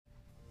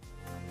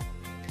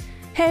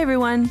Hey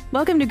everyone,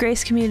 welcome to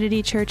Grace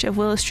Community Church of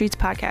Willow Street's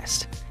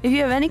podcast. If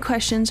you have any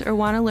questions or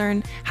want to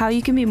learn how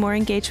you can be more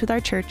engaged with our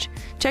church,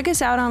 check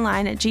us out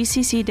online at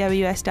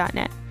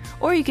gccws.net,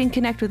 or you can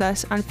connect with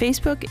us on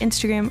Facebook,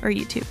 Instagram, or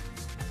YouTube.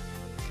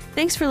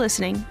 Thanks for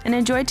listening and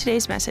enjoy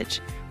today's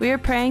message. We are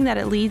praying that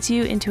it leads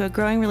you into a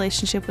growing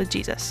relationship with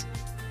Jesus.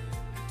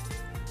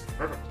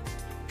 Perfect.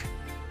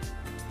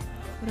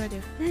 What do I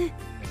do?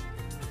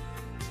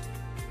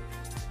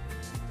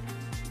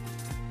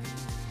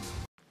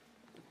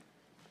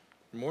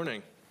 Good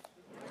morning.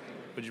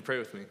 Would you pray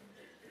with me?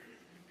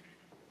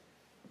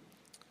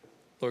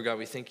 Lord God,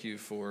 we thank you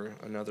for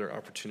another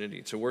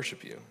opportunity to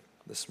worship you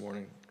this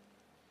morning.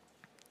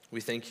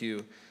 We thank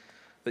you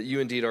that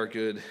you indeed are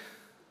good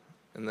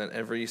and that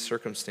every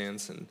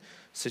circumstance and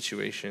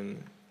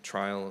situation,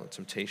 trial,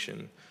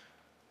 temptation,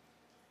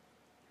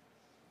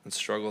 and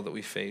struggle that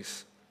we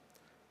face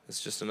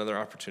is just another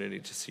opportunity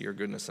to see your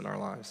goodness in our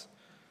lives.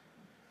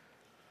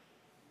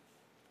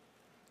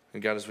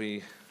 And God, as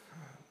we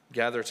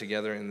gather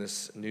together in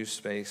this new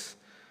space,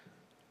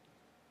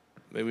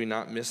 may we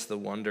not miss the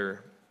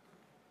wonder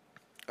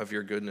of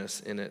your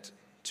goodness in it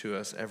to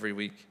us every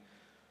week.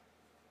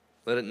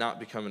 Let it not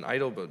become an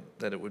idol, but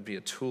that it would be a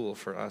tool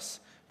for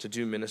us to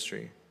do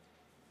ministry,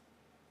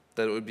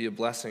 that it would be a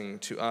blessing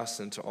to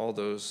us and to all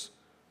those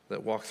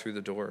that walk through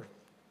the door,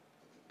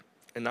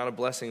 and not a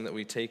blessing that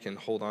we take and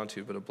hold on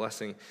to, but a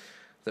blessing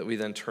that we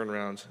then turn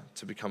around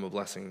to become a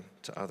blessing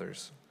to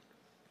others.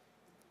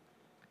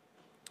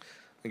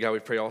 And God, we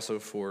pray also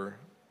for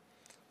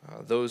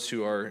those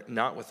who are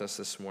not with us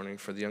this morning,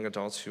 for the young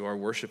adults who are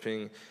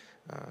worshiping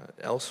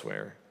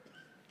elsewhere.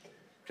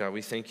 God,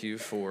 we thank you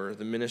for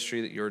the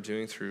ministry that you're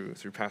doing through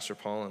Pastor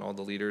Paul and all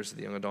the leaders of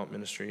the young adult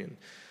ministry. And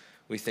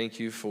we thank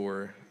you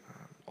for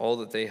all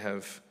that they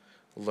have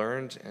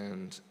learned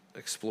and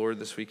explored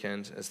this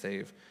weekend as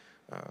they've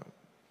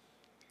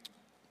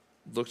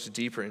looked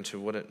deeper into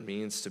what it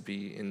means to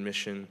be in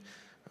mission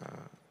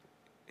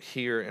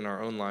here in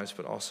our own lives,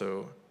 but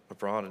also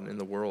abroad and in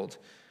the world,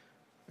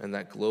 and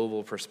that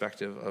global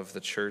perspective of the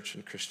church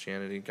and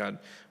Christianity. God,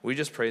 we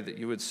just pray that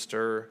you would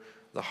stir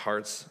the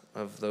hearts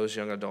of those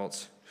young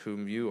adults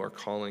whom you are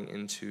calling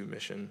into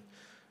mission,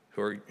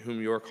 whom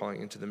you are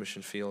calling into the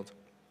mission field.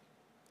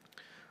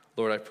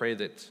 Lord, I pray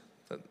that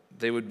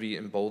they would be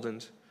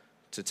emboldened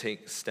to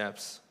take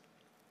steps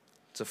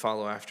to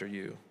follow after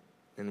you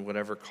in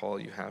whatever call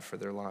you have for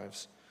their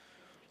lives.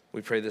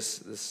 We pray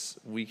this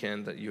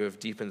weekend that you have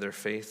deepened their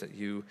faith, that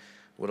you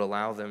would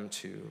allow them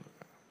to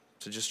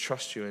just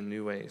trust you in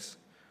new ways,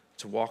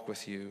 to walk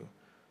with you,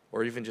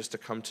 or even just to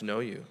come to know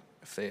you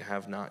if they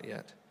have not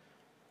yet.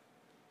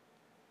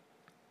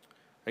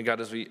 And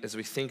God, as we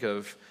think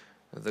of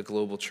the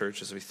global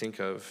church, as we think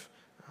of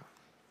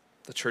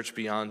the church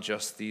beyond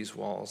just these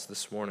walls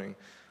this morning,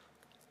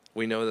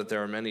 we know that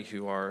there are many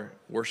who are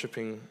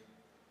worshiping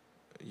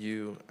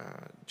you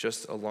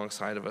just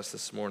alongside of us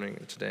this morning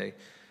and today.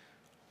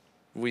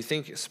 We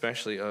think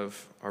especially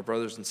of our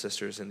brothers and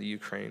sisters in the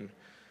Ukraine.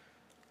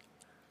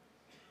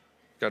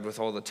 God, with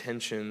all the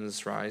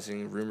tensions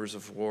rising, rumors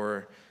of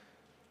war,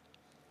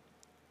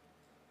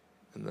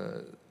 and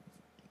the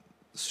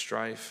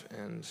strife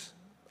and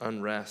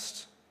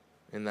unrest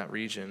in that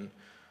region,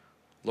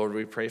 Lord,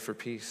 we pray for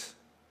peace.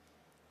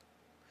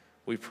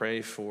 We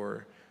pray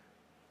for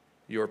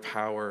your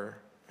power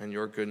and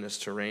your goodness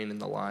to reign in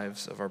the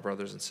lives of our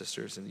brothers and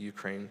sisters in the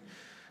Ukraine.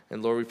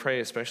 And Lord, we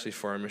pray especially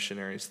for our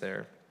missionaries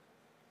there.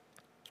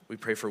 We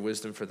pray for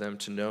wisdom for them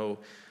to know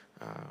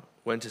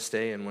when to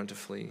stay and when to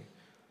flee.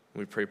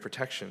 We pray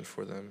protection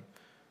for them,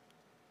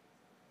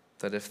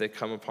 that if they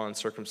come upon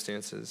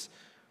circumstances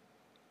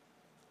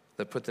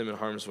that put them in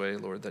harm's way,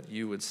 Lord, that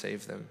you would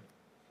save them,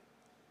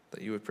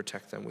 that you would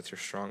protect them with your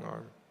strong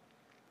arm.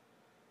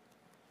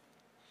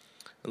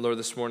 And Lord,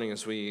 this morning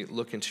as we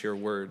look into your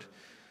word,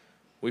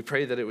 we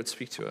pray that it would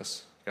speak to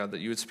us, God,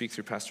 that you would speak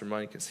through Pastor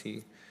Mike as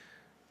he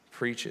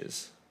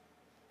preaches,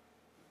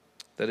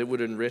 that it would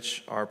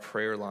enrich our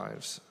prayer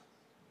lives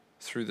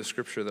through the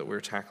scripture that we're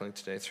tackling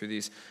today, through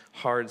these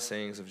hard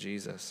sayings of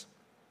Jesus.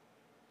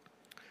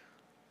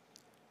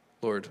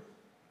 Lord,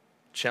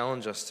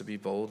 challenge us to be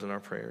bold in our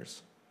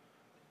prayers.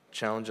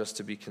 Challenge us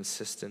to be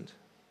consistent.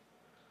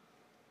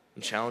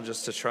 And challenge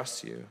us to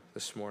trust you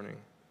this morning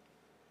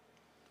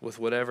with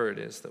whatever it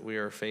is that we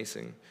are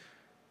facing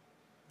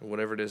and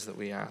whatever it is that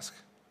we ask.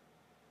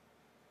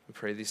 We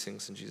pray these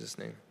things in Jesus'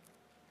 name.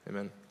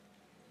 Amen.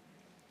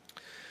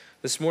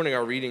 This morning,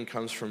 our reading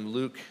comes from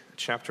Luke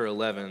chapter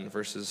 11,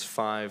 verses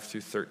 5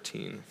 through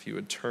 13. If you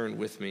would turn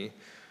with me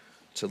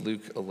to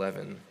Luke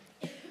 11.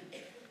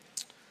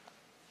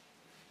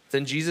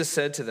 Then Jesus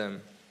said to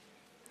them,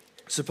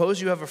 "Suppose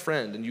you have a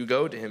friend, and you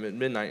go to him at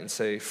midnight and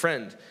say,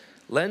 'Friend,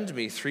 lend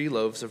me 3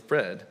 loaves of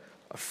bread.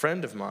 A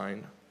friend of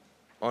mine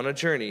on a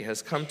journey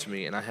has come to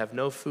me, and I have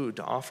no food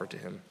to offer to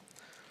him.'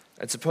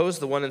 And suppose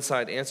the one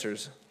inside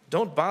answers,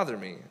 'Don't bother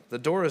me. The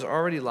door is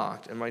already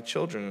locked, and my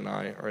children and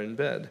I are in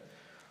bed.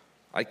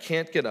 I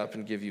can't get up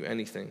and give you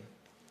anything.'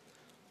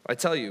 I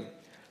tell you,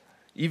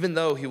 even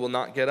though he will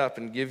not get up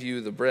and give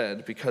you the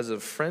bread because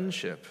of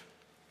friendship,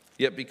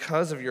 Yet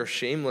because of your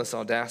shameless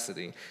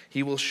audacity,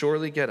 he will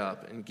surely get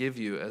up and give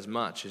you as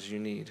much as you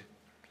need.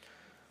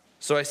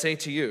 So I say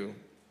to you,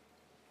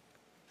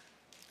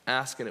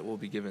 ask and it will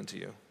be given to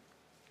you.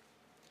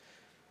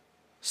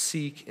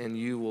 Seek and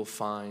you will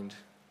find.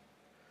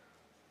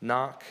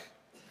 Knock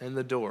and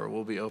the door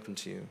will be open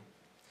to you.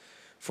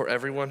 For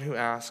everyone who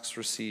asks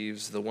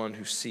receives, the one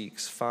who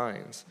seeks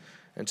finds,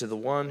 and to the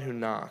one who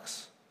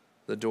knocks,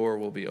 the door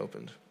will be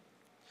opened.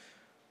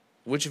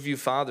 Which of you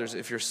fathers,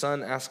 if your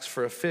son asks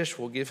for a fish,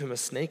 will give him a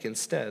snake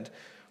instead?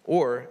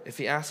 Or if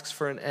he asks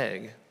for an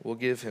egg, will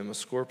give him a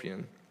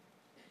scorpion?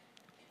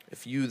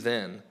 If you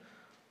then,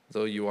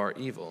 though you are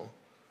evil,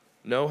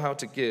 know how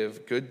to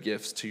give good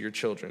gifts to your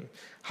children,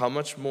 how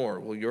much more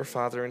will your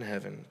Father in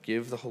heaven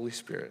give the Holy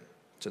Spirit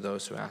to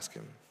those who ask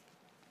him?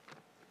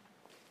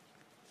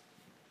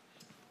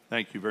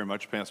 Thank you very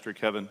much, Pastor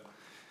Kevin.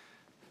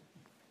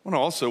 I want to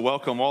also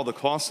welcome all the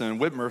Clausen and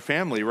Whitmer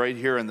family right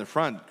here in the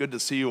front. Good to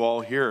see you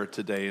all here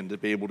today and to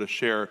be able to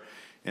share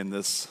in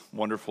this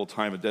wonderful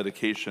time of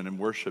dedication and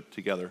worship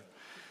together.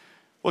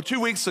 Well,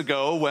 2 weeks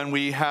ago, when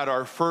we had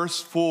our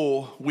first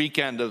full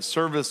weekend of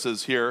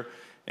services here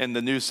in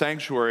the new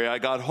sanctuary, I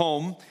got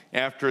home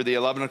after the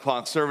 11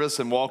 o'clock service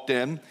and walked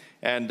in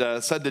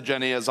and said to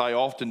Jenny, as I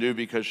often do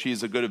because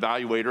she's a good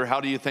evaluator, how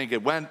do you think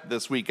it went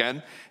this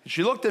weekend? And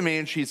she looked at me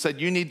and she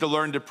said, you need to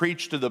learn to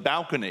preach to the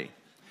balcony.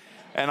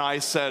 And I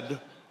said,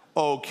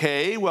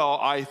 okay, well,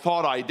 I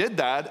thought I did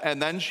that.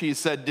 And then she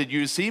said, did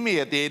you see me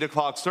at the 8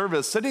 o'clock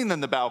service sitting in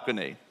the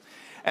balcony?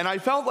 And I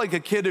felt like a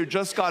kid who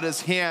just got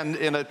his hand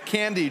in a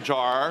candy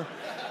jar.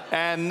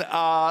 And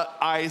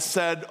I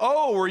said,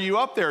 oh, were you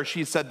up there?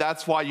 She said,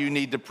 that's why you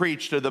need to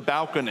preach to the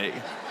balcony.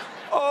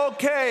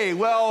 Okay,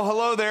 well,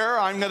 hello there.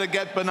 I'm going to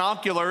get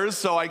binoculars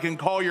so I can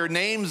call your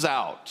names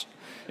out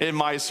in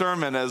my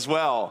sermon as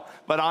well.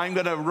 But I'm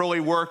going to really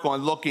work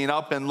on looking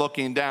up and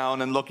looking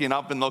down and looking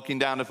up and looking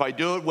down. If I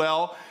do it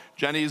well,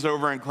 Jenny's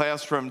over in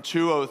classroom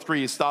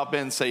 203. Stop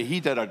in and say,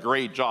 he did a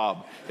great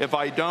job. If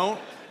I don't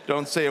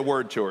say a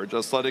word to her.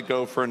 Just let it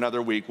go for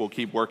another week. We'll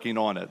keep working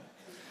on it.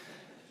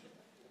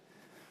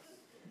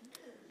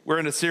 We're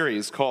in a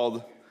series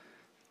called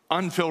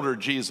Unfiltered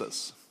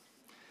Jesus.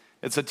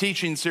 It's a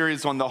teaching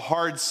series on the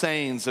hard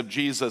sayings of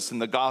Jesus in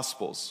the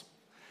Gospels.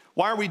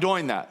 Why are we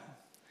doing that?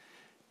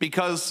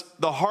 Because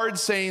the hard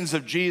sayings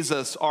of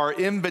Jesus are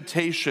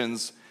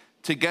invitations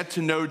to get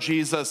to know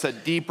Jesus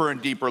at deeper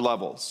and deeper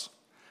levels.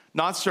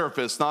 Not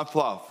surface, not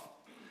fluff,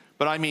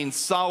 but I mean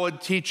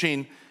solid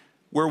teaching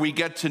where we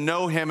get to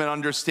know him and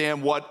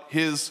understand what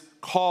his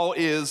call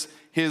is,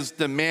 his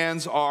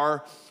demands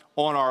are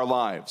on our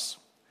lives.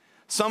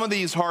 Some of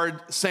these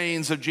hard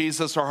sayings of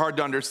Jesus are hard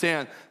to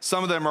understand.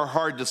 Some of them are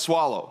hard to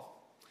swallow.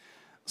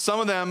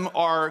 Some of them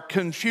are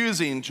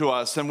confusing to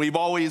us, and we've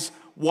always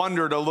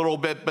wondered a little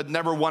bit, but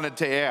never wanted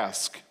to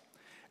ask.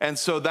 And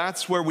so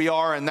that's where we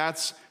are, and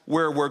that's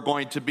where we're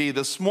going to be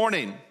this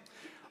morning.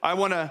 I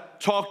want to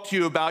talk to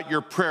you about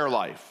your prayer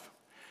life.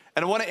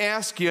 And I want to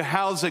ask you,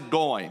 how's it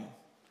going?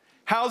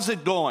 How's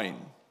it going?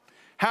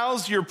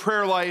 How's your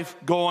prayer life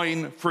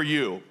going for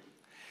you?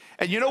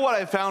 And you know what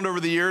I found over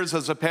the years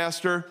as a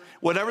pastor?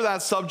 Whenever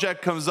that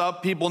subject comes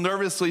up, people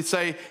nervously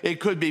say,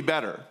 it could be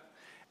better.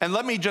 And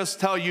let me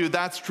just tell you,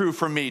 that's true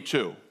for me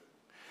too.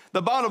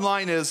 The bottom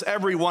line is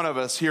every one of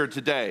us here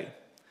today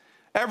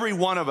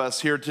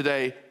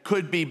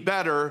could be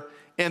better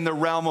in the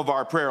realm of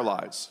our prayer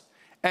lives.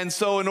 And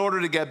so in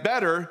order to get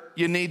better,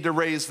 you need to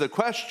raise the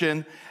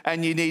question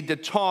and you need to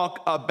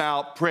talk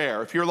about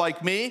prayer. If you're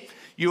like me,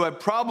 you would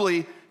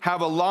probably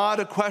have a lot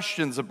of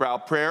questions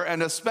about prayer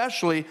and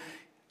especially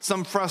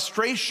some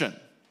frustration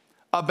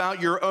about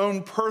your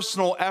own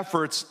personal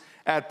efforts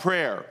at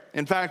prayer.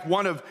 In fact,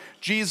 one of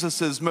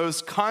Jesus's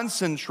most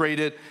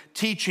concentrated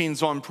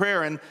teachings on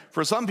prayer, and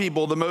for some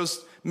people, the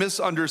most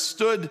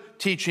misunderstood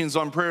teachings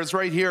on prayer is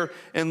right here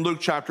in Luke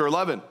chapter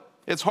 11.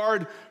 It's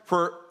hard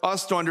for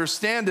us to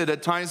understand it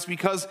at times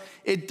because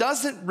it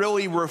doesn't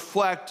really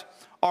reflect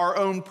our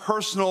own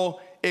personal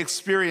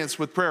experience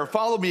with prayer.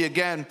 Follow me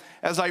again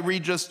as I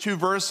read just 2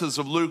 verses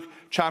of Luke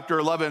chapter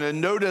 11,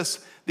 and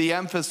notice the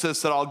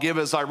emphasis that I'll give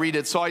as I read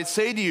it. So I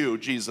say to you,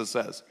 Jesus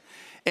says,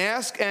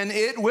 ask and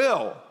it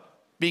will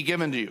be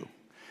given to you.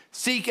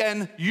 Seek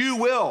and you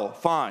will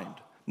find.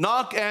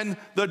 Knock and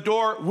the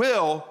door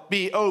will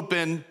be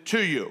open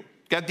to you.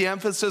 Get the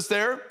emphasis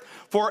there?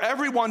 For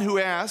everyone who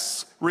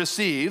asks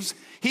receives,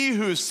 he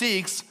who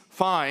seeks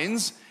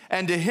finds,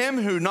 and to him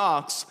who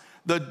knocks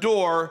the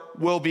door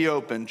will be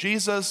open.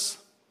 Jesus,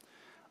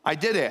 I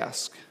did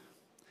ask,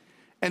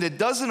 and it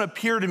doesn't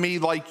appear to me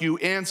like you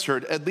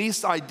answered. At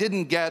least I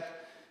didn't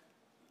get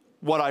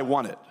what I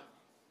wanted.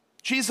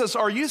 Jesus,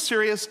 are you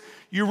serious?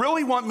 You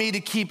really want me to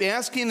keep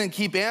asking and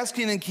keep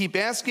asking and keep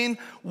asking?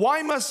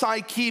 Why must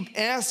I keep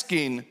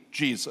asking,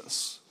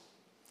 Jesus?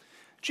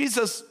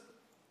 Jesus,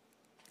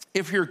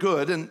 if you're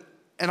good, and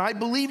I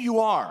believe you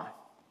are,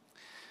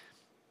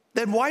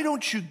 then why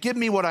don't you give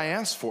me what I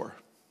asked for?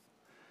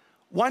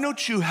 Why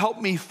don't you help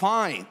me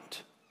find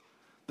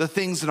the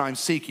things that I'm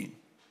seeking?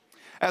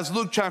 As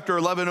Luke chapter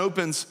 11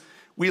 opens,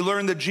 we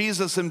learn that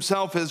Jesus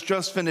himself has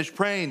just finished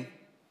praying,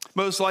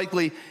 most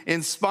likely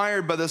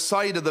inspired by the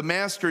sight of the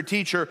master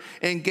teacher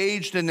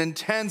engaged in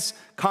intense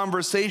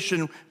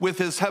conversation with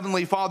his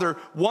heavenly Father.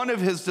 One of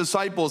his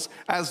disciples,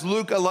 as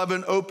Luke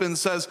 11 opens,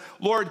 says,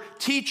 "Lord,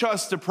 teach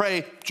us to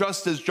pray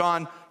just as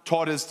John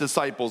taught his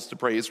disciples to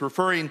pray." He's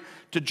referring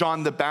to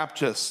John the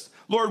Baptist.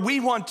 Lord, we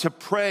want to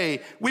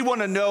pray. We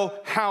want to know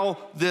how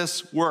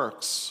this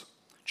works.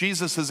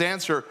 Jesus'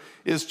 answer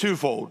is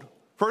twofold.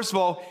 First of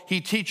all,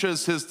 he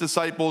teaches his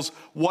disciples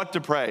what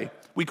to pray.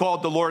 We call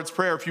it the Lord's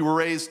Prayer. If you were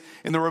raised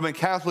in the Roman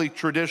Catholic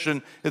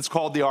tradition, it's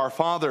called the Our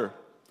Father.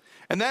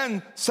 And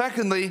then,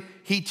 secondly,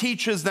 he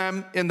teaches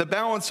them in the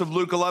balance of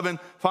Luke 11,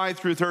 5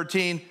 through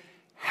 13,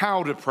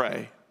 how to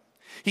pray.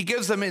 He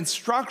gives them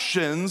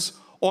instructions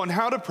on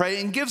how to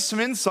pray and gives some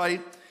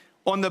insight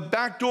on the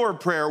backdoor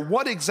prayer,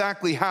 what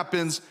exactly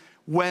happens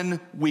when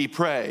we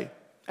pray.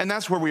 And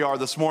that's where we are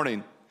this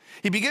morning.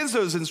 He begins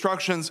those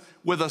instructions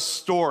with a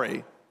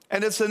story.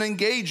 And it's an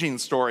engaging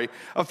story.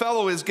 A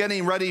fellow is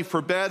getting ready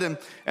for bed,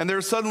 and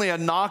there's suddenly a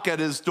knock at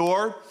his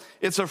door.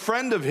 It's a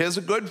friend of his,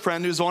 a good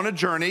friend who's on a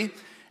journey,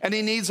 and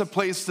he needs a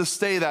place to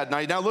stay that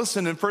night. Now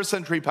listen, in first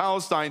century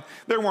Palestine,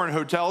 there weren't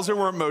hotels, there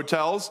weren't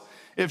motels.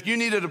 If you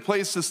needed a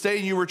place to stay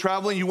and you were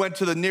traveling, you went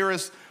to the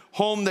nearest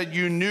home that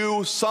you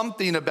knew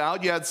something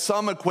about, you had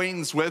some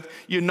acquaintance with,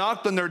 you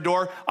knocked on their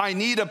door, "I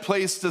need a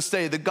place to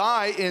stay." The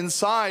guy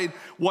inside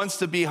wants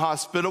to be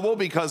hospitable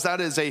because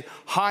that is a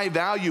high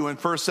value in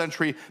first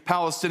century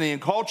Palestinian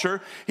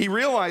culture. He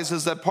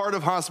realizes that part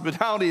of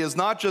hospitality is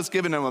not just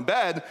giving him a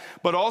bed,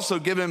 but also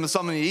giving him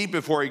something to eat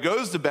before he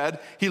goes to bed.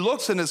 He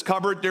looks in his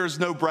cupboard, there's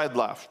no bread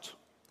left.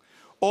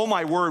 Oh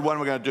my word, what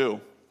am I going to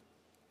do?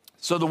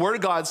 So the Word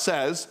of God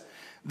says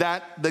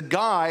that the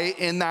guy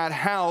in that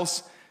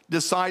house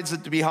decides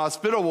that to be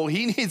hospitable,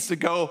 he needs to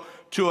go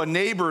to a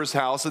neighbor's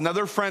house,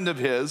 another friend of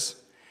his,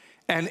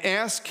 and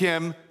ask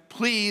him,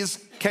 "Please,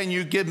 can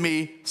you give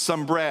me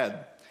some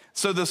bread?"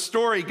 So the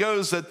story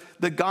goes that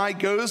the guy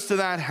goes to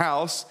that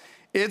house.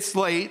 It's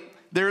late.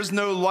 There's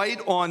no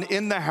light on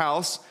in the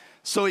house.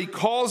 So he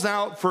calls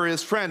out for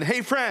his friend,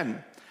 "Hey,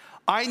 friend,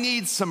 I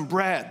need some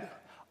bread.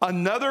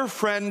 Another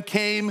friend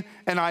came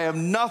and I have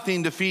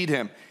nothing to feed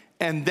him."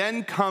 And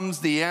then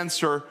comes the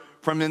answer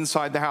from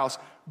inside the house,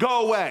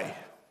 "Go away.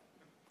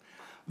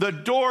 The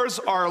doors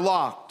are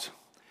locked.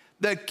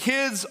 The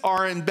kids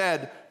are in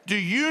bed. Do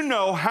you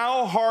know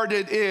how hard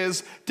it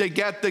is to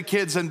get the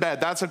kids in bed?"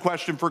 That's a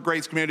question for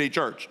Grace Community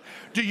Church.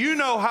 Do you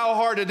know how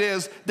hard it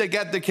is to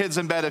get the kids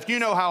in bed? If you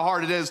know how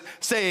hard it is,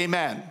 say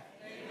amen. Amen.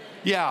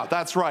 Yeah,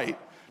 that's right.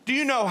 Do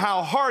you know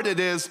how hard it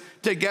is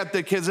to get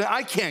the kids in?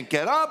 I can't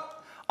get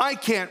up. I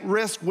can't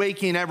risk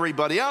waking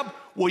everybody up.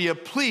 Will you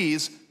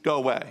please go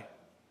away?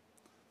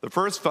 The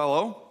first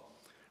fellow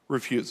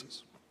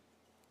refuses.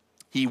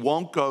 He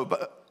won't go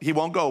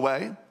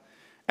away,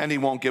 and he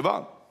won't give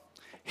up.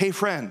 "Hey,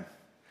 friend,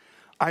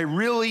 I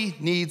really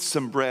need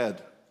some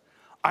bread.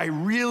 I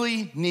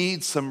really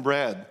need some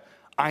bread.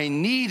 I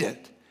need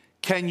it.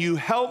 Can you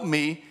help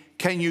me?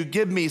 Can you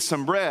give me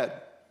some bread?"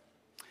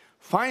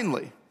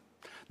 Finally,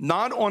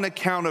 not on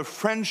account of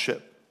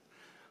friendship,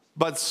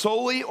 but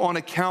solely on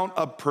account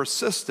of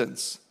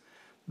persistence,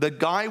 the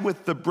guy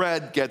with the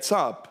bread gets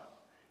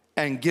up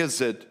and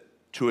gives it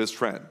to his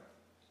friend.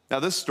 Now,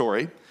 this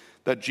story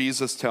that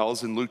Jesus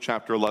tells in Luke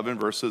chapter 11,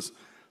 verses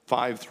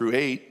 5 through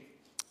 8,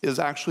 is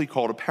actually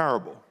called a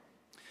parable.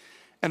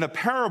 And a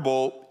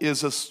parable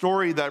is a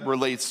story that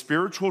relates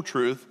spiritual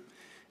truth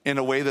in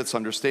a way that's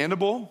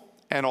understandable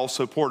and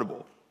also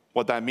portable.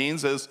 What that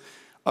means is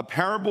a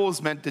parable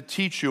is meant to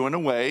teach you in a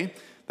way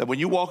that when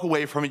you walk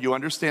away from it, you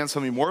understand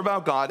something more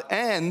about God,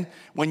 and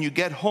when you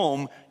get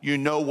home, you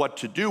know what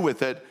to do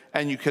with it,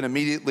 and you can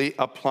immediately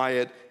apply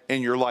it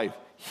in your life.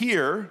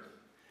 Here,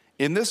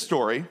 in this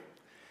story,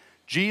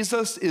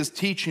 Jesus is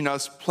teaching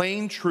us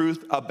plain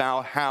truth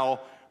about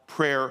how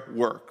prayer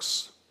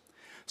works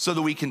so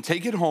that we can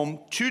take it home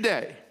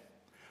today,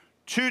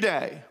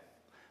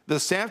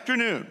 this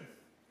afternoon,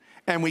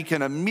 and we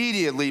can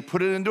immediately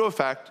put it into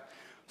effect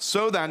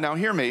so that, now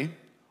hear me,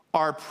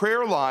 our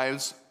prayer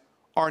lives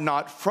are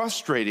not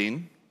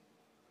frustrating.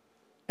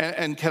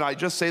 And can I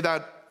just say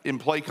that in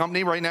play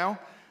company right now?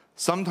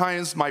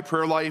 Sometimes my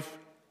prayer life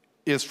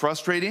is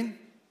frustrating.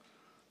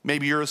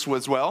 Maybe yours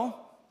as well.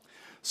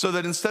 So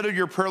that instead of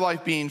your prayer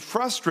life being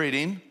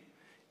frustrating,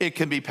 it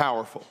can be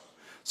powerful.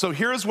 So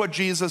here's what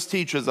Jesus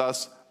teaches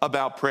us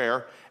about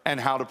prayer and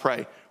how to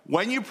pray.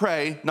 When you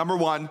pray, number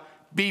one,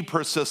 be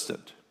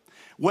persistent.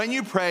 When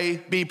you pray,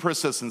 be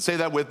persistent. Say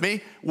that with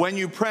me. When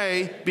you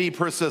pray, be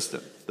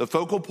persistent. The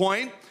focal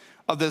point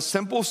of this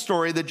simple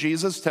story that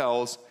Jesus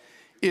tells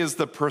is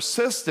the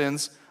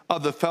persistence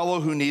of the fellow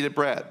who needed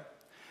bread.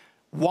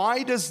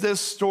 Why does this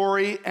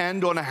story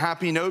end on a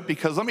happy note?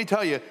 Because let me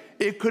tell you,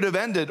 it could have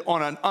ended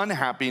on an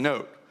unhappy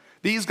note.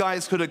 These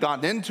guys could have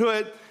gotten into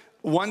it.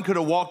 One could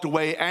have walked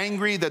away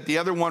angry that the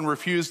other one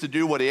refused to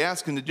do what he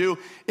asked him to do.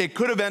 It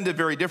could have ended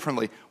very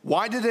differently.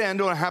 Why did it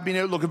end on a happy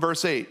note? Look at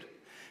verse 8.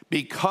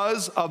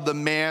 Because of the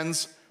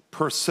man's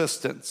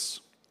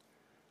persistence.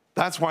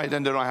 That's why it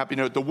ended on a happy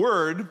note. The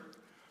word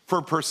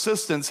for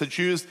persistence that's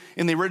used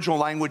in the original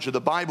language of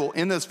the Bible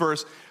in this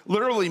verse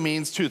literally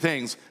means two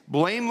things: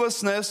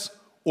 blamelessness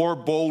or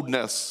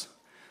boldness.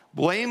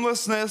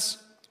 Blamelessness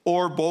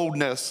or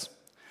boldness.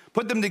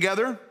 Put them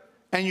together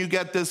and you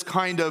get this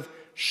kind of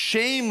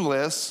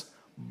shameless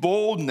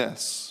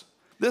boldness.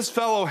 This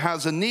fellow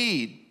has a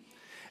need,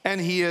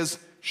 and he is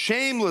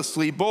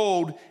shamelessly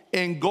bold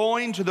in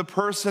going to the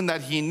person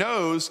that he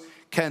knows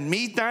can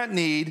meet that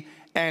need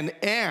and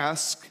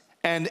ask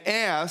and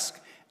ask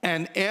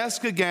and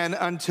ask again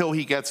until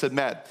he gets it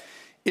met.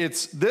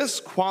 It's this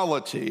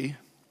quality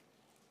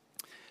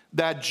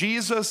that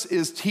Jesus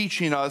is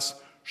teaching us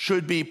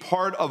should be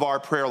part of our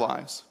prayer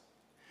lives.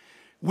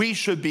 We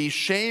should be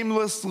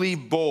shamelessly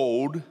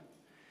bold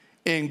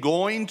in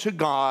going to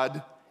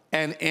God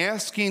and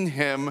asking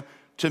him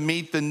to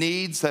meet the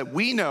needs that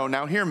we know,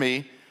 now hear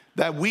me,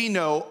 that we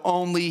know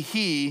only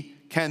he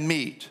can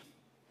meet.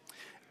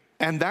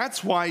 And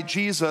that's why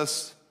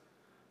Jesus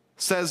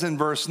says in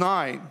verse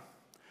 9,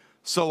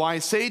 so I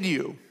say to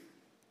you,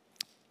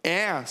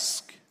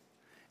 ask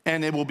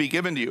and it will be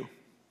given to you.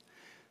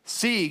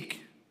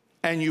 Seek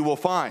and you will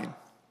find.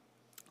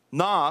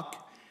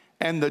 Knock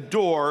and the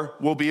door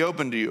will be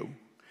opened to you.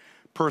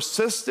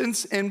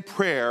 Persistence in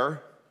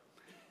prayer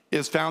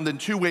is found in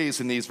two ways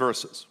in these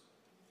verses.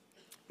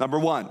 Number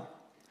one,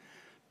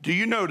 do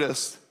you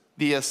notice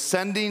the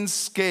ascending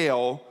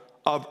scale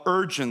of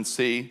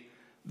urgency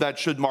that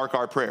should mark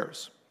our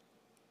prayers?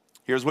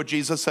 Here's what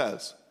Jesus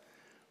says.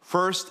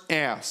 First,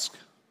 ask.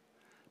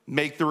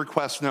 Make the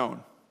request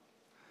known.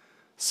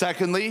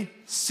 Secondly,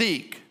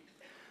 seek.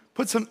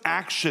 Put some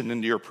action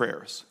into your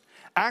prayers.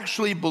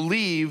 Actually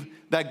believe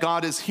that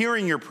God is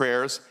hearing your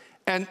prayers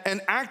and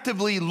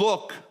actively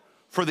look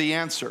for the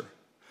answer.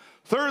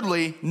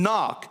 Thirdly,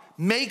 knock.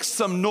 Make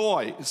some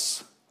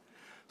noise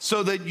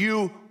so that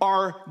you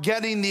are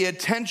getting the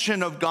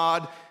attention of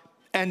God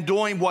and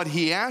doing what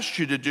he asked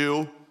you to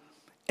do.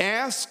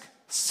 Ask,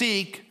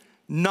 seek,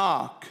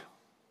 knock.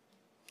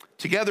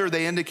 Together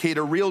they indicate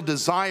a real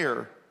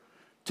desire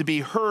to be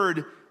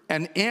heard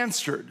and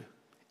answered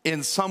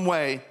in some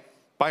way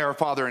by our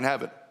Father in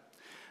heaven.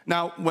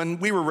 Now, when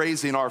we were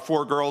raising our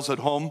 4 girls at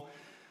home,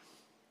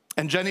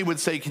 and Jenny would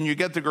say, can you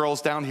get the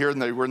girls down here?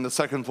 And they were in the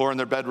second floor in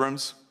their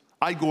bedrooms.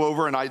 I'd go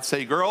over and I'd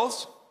say,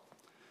 girls.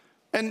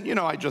 And,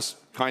 I just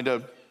kind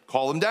of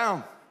call them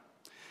down.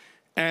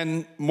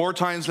 And more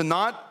times than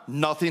not,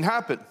 nothing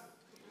happened.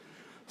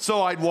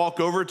 So I'd walk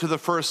over to the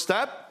first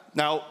step.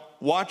 Now,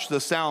 watch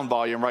the sound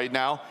volume right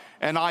now.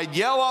 And I'd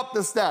yell up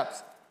the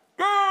steps,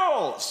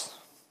 girls!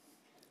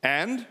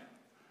 And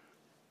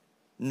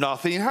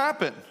nothing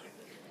happened.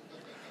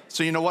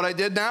 So you know what I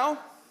did now?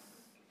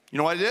 You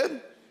know what I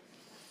did?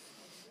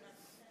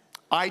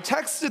 I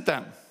texted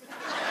them.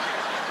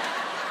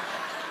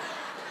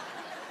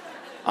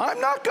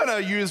 I'm not going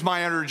to use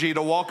my energy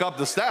to walk up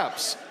the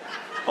steps.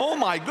 Oh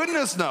my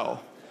goodness, no.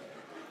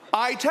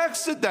 I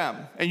texted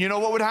them. And you know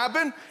what would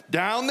happen?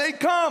 Down they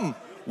come.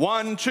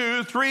 1,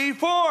 2, 3,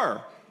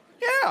 4.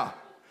 Yeah.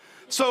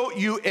 So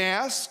you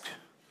ask,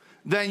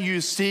 then you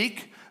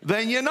seek,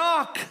 then you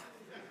knock,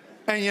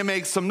 and you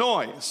make some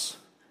noise.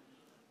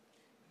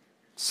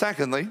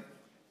 Secondly,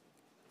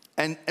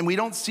 and we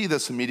don't see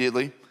this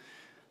immediately,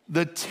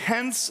 the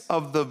tense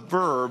of the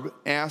verb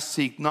ask,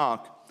 seek,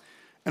 knock,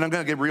 and I'm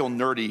going to get real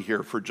nerdy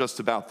here for just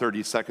about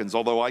 30 seconds,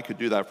 although I could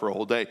do that for a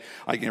whole day.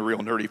 I can get real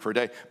nerdy for a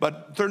day,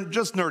 but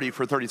just nerdy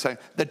for 30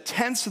 seconds. The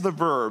tense of the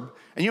verb,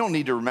 and you don't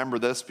need to remember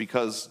this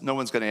because no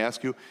one's going to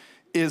ask you,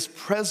 is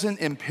present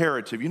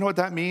imperative. You know what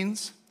that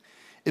means?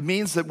 It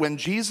means that when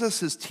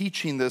Jesus is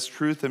teaching this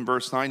truth in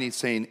verse 9, he's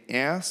saying,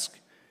 ask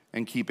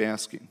and keep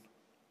asking.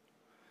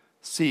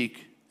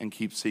 Seek and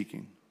keep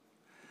seeking.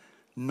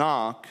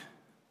 Knock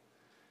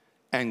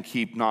and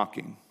keep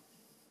knocking.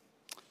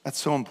 That's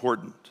so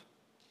important.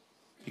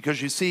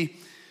 Because you see,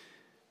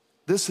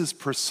 this is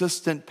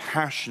persistent,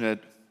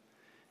 passionate,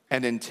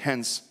 and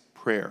intense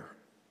prayer.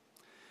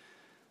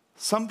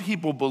 Some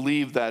people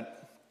believe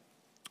that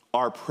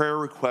our prayer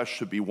requests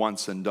should be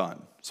once and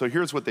done. So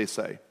here's what they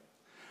say.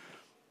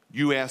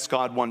 You ask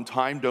God one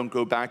time, don't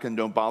go back and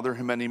don't bother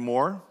him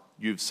anymore.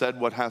 You've said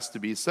what has to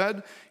be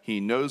said.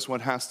 He knows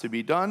what has to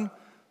be done.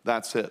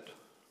 That's it.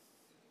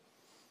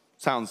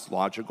 Sounds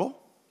logical.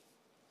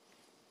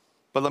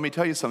 But let me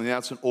tell you something,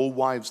 that's an old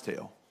wives'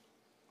 tale.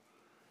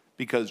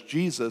 Because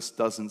Jesus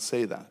doesn't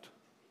say that.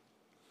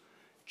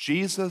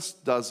 Jesus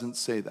doesn't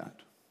say that.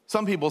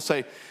 Some people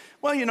say,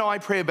 well, I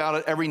pray about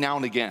it every now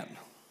and again.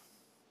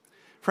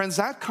 Friends,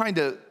 that kind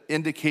of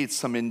indicates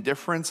some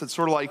indifference. It's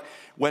sort of like,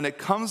 when it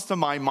comes to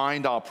my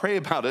mind, I'll pray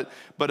about it.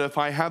 But if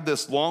I have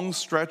this long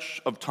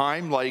stretch of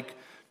time, like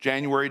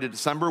January to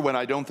December, when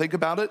I don't think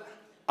about it,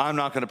 I'm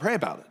not going to pray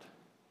about it.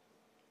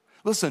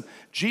 Listen,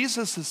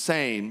 Jesus is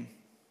saying,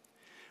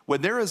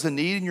 when there is a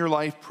need in your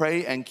life,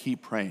 pray and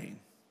keep praying.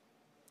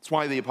 That's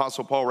why the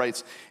Apostle Paul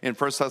writes in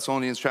 1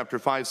 Thessalonians chapter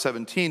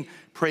 5:17,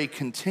 pray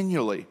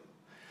continually.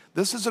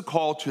 This is a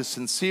call to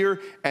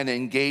sincere and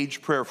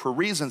engaged prayer for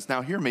reasons,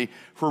 now hear me,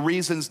 for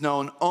reasons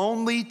known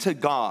only to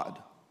God.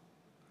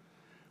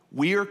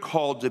 we are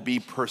called to be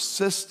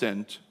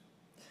persistent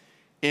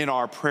in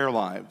our prayer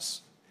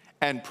lives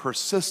and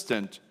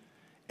persistent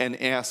in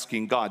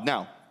asking God.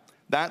 Now,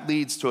 that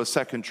leads to a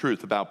second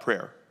truth about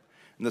prayer.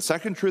 And the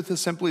second truth is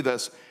simply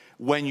this: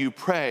 when you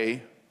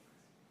pray,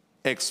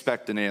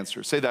 expect an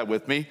answer. Say that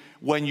with me.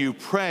 When you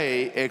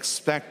pray,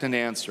 expect an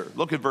answer.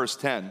 Look at verse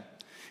 10.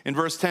 In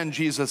verse 10,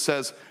 Jesus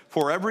says,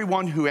 "For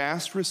everyone who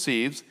asks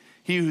receives,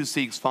 he who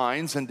seeks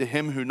finds, and to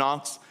him who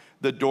knocks,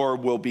 the door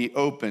will be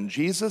open."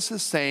 Jesus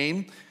is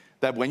saying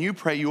that when you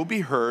pray, you will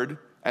be heard,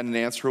 and an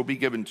answer will be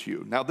given to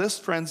you. Now, this,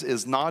 friends,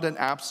 is not an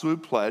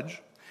absolute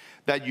pledge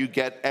that you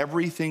get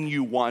everything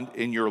you want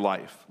in your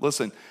life.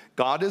 Listen,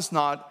 God is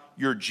not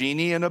your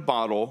genie in a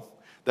bottle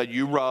that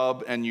you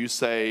rub and you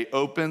say,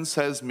 "Open,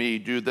 says me,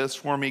 do this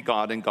for me,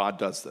 God," and God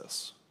does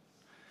this.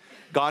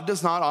 God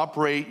does not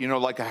operate,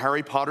 like a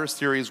Harry Potter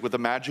series with a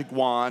magic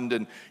wand,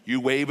 and you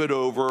wave it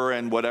over,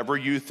 and whatever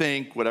you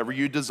think, whatever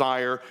you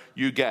desire,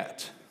 you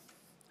get.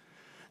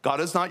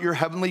 God is not your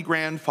heavenly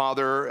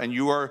grandfather, and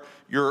you are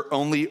your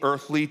only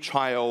earthly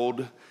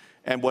child,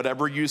 and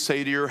whatever you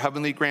say to your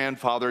heavenly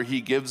grandfather, he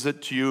gives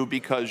it to you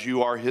because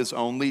you are his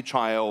only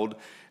child,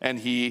 and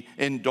he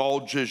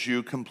indulges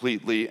you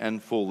completely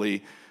and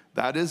fully.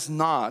 That is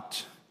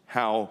not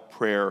how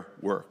prayer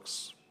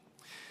works.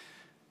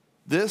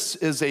 This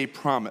is a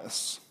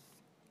promise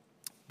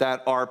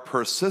that our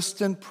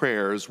persistent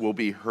prayers will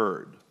be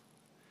heard,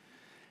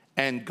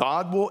 and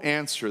God will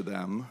answer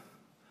them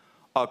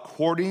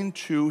according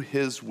to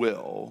his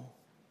will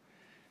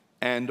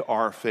and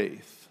our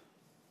faith.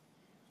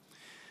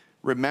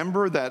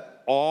 Remember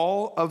that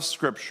all of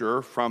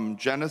Scripture, from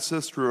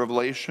Genesis through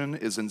Revelation,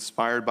 is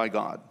inspired by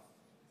God.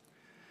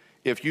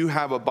 If you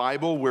have a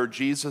Bible where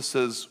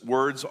Jesus'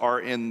 words are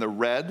in the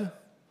red,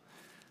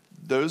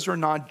 those are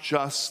not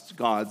just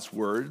God's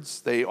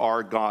words, they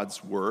are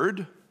God's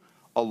word,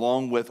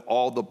 along with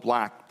all the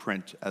black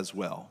print as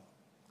well.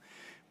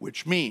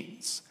 Which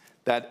means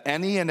that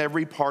any and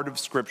every part of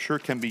Scripture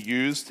can be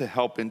used to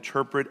help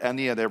interpret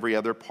any and every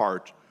other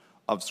part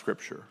of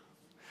Scripture.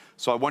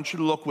 So I want you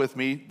to look with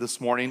me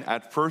this morning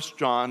at 1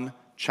 John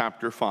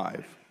chapter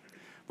 5,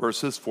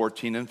 verses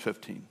 14 and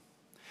 15.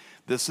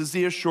 This is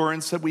the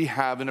assurance that we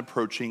have in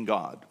approaching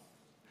God,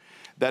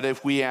 that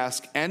if we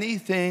ask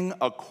anything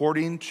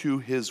according to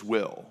his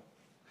will,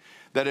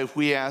 that if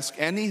we ask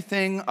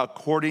anything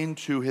according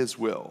to his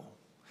will,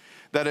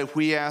 that if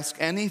we ask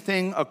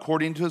anything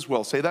according to his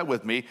will, say that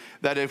with me,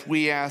 that if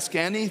we ask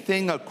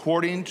anything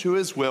according to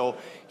his will,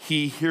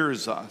 he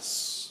hears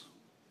us.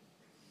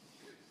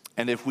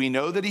 And if we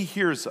know that he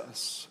hears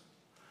us,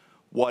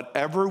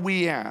 whatever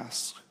we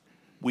ask,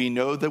 we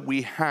know that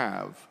we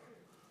have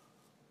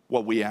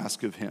what we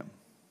ask of him.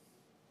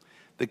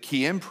 The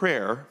key in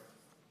prayer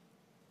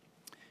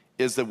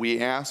is that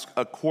we ask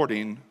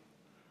according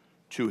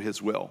to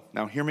his will.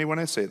 Now, hear me when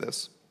I say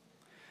this.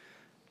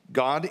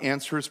 God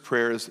answers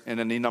prayers in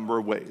any number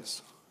of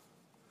ways.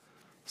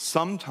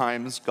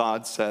 Sometimes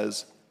God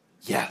says,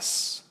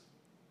 yes.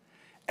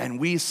 And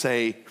we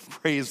say,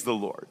 praise the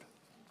Lord,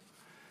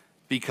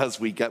 because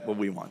we get what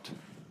we want.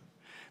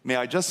 May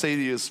I just say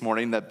to you this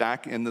morning that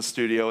back in the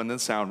studio, in the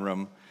sound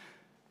room,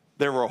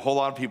 there were a whole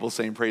lot of people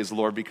saying praise the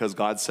Lord because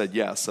God said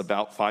yes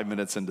about 5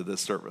 minutes into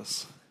this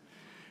service,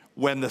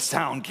 when the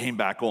sound came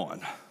back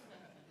on.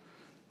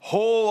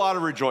 Whole lot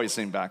of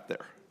rejoicing back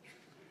there.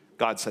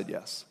 God said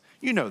yes.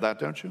 You know that,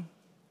 don't you?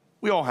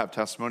 We all have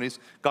testimonies.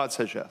 God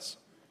says yes.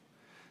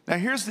 Now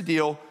here's the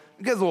deal.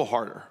 It gets a little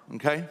harder,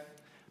 okay?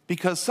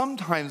 Because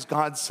sometimes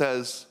God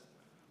says,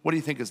 what do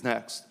you think is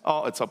next?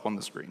 Oh, it's up on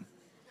the screen.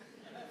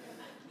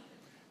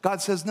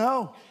 God says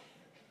no.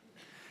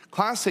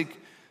 Classic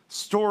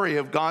story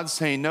of God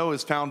saying no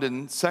is found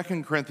in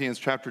 2 Corinthians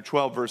chapter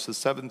 12, verses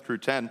 7 through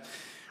 10,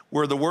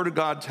 where the Word of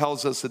God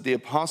tells us that the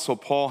Apostle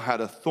Paul had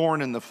a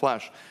thorn in the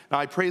flesh. Now,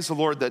 I praise the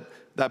Lord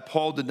that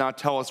Paul did not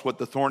tell us what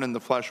the thorn in the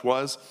flesh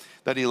was,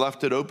 that he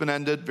left it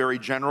open-ended, very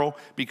general,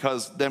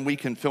 because then we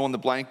can fill in the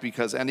blank,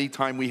 because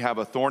anytime we have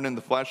a thorn in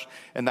the flesh,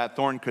 and that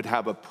thorn could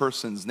have a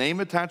person's name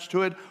attached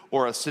to it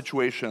or a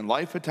situation in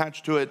life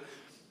attached to it,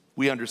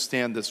 we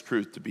understand this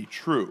truth to be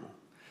true.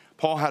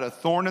 Paul had a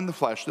thorn in the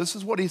flesh. This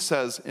is what he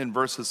says in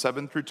verses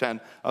 7 through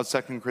 10 of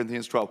 2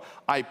 Corinthians 12.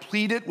 I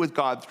pleaded with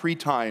God 3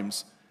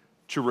 times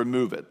to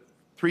remove it.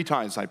 3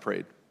 times I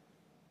prayed.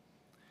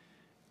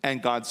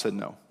 And God said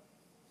no.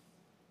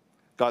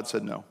 God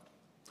said no.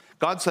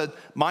 God said,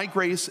 my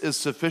grace is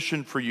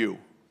sufficient for you,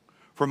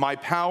 for my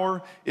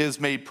power is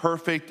made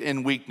perfect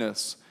in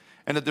weakness.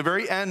 And at the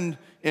very end,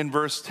 in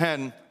verse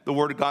 10, the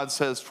Word of God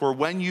says, for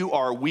when you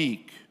are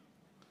weak,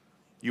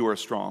 you are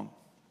strong.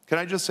 Can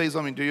I just say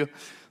something to you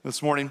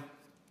this morning?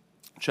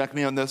 Check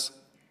me on this.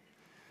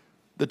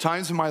 The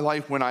times in my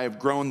life when I have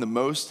grown the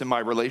most in my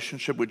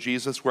relationship with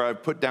Jesus, where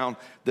I've put down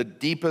the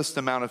deepest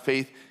amount of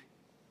faith,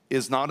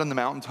 is not in the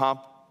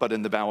mountaintop, but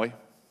in the valley.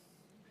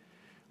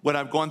 When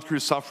I've gone through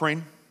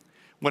suffering,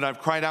 when I've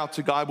cried out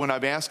to God, when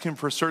I've asked him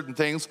for certain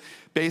things,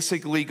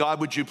 basically, God,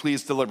 would you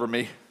please deliver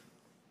me?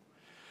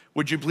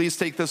 Would you please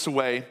take this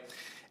away?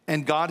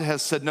 And God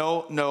has said,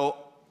 no,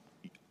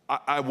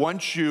 I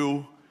want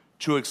you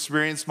to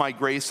experience my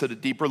grace at a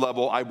deeper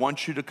level. I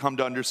want you to come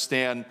to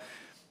understand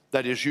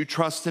that as you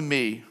trust in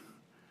me,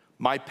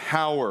 my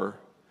power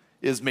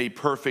is made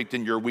perfect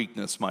in your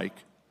weakness, Mike.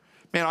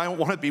 Man, I don't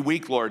want to be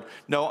weak, Lord.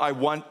 No, I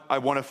want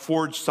to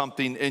forge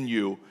something in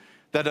you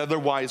that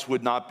otherwise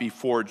would not be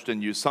forged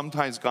in you.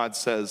 Sometimes God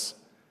says,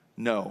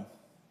 no.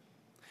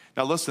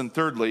 Now listen,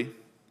 thirdly,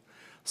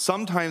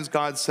 sometimes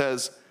God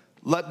says,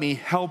 let me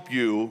help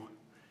you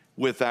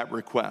with that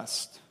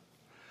request.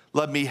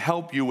 Let me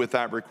help you with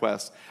that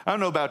request. I don't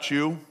know about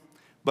you,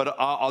 but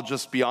I'll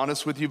just be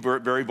honest with you,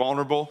 very, very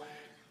vulnerable.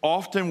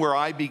 Often where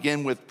I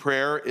begin with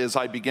prayer is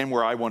I begin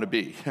where I want to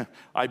be.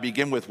 I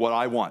begin with what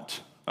I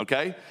want,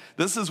 okay?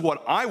 This is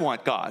what I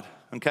want, God,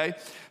 okay?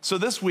 So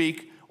this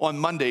week on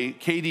Monday,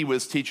 Katie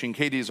was teaching.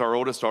 Katie's our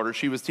oldest daughter.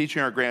 She was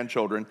teaching our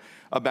grandchildren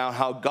about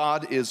how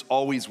God is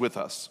always with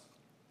us.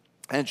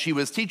 And she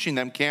was teaching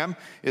them. Cam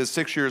is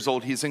 6 years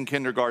old. He's in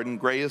kindergarten.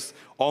 Gray is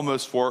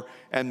almost 4.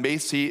 And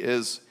Macy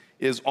is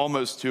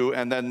almost 2.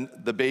 And then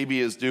the baby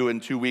is due in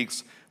 2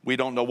 weeks. We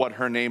don't know what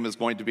her name is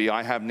going to be.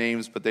 I have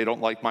names, but they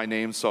don't like my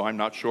name, so I'm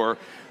not sure.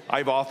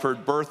 I've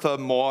offered Bertha,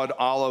 Maud,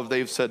 Olive.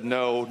 They've said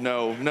no,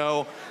 no,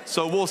 no.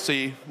 So we'll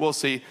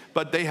see.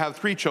 But they have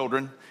 3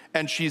 children.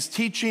 And she's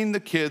teaching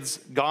the kids,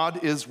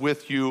 God is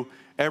with you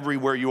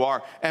everywhere you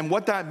are. And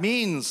what that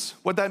means,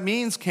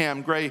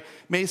 Cam, Gray,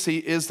 Macy,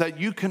 is that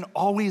you can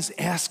always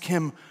ask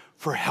him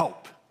for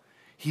help.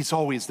 He's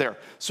always there.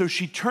 So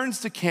she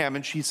turns to Cam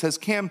and she says,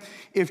 Cam,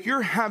 if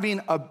you're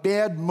having a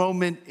bad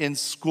moment in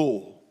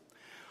school,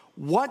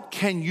 what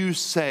can you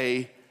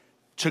say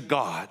to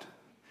God?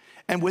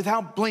 And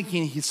without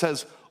blinking, he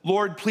says,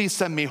 Lord, please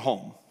send me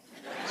home.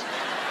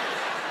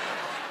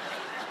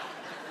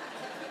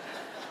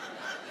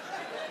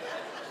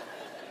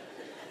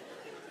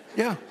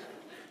 Yeah.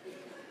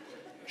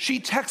 She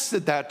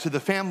texted that to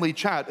the family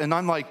chat, and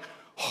I'm like,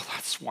 oh,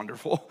 that's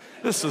wonderful.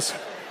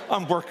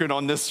 I'm working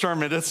on this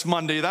sermon. It's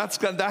Monday.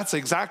 That's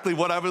exactly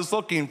what I was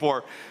looking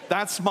for.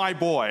 That's my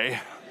boy.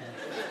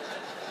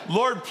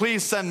 Lord,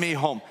 please send me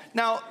home.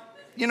 Now,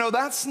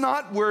 that's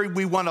not where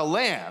we want to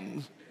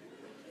land,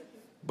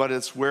 but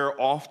it's where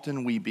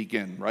often we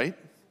begin, right?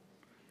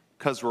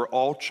 Because we're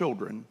all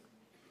children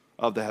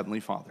of the Heavenly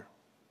Father.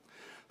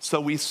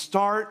 So we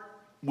start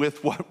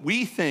with what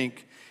we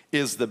think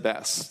is the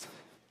best.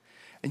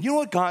 And you know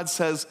what God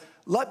says?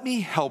 Let me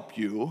help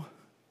you.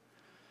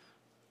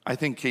 I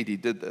think Katie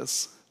did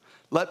this.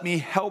 Let me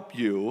help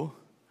you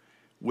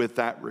with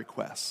that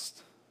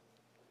request.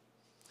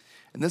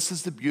 And this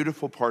is the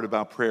beautiful part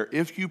about prayer.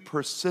 If you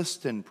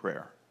persist in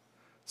prayer,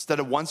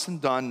 instead of once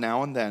and done,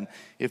 now and then,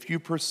 if you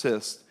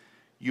persist,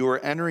 you are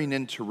entering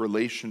into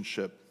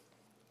relationship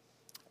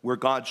where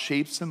God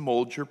shapes and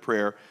molds your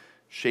prayer,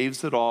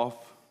 shaves it off,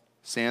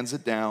 sands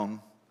it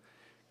down,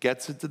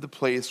 gets it to the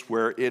place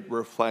where it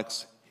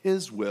reflects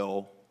His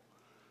will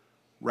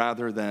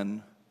rather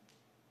than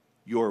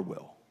your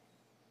will.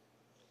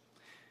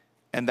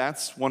 And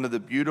that's one of the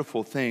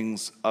beautiful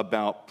things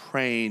about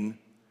praying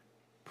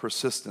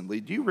persistently.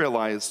 Do you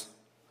realize,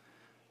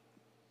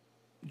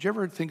 did you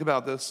ever think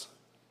about this?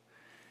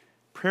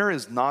 Prayer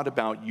is not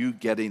about you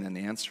getting an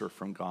answer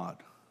from God.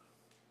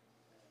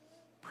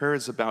 Prayer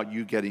is about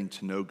you getting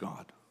to know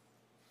God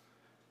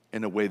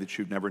in a way that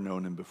you've never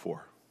known Him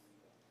before.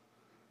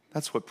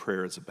 That's what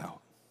prayer is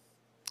about.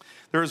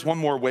 There is one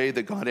more way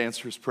that God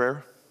answers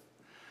prayer.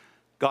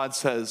 God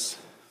says,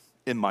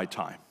 in my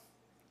time.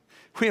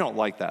 We don't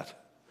like that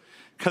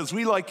because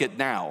we like it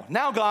now.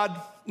 Now, God,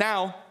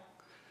 now.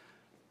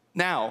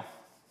 Now.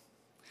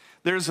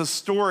 There's a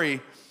story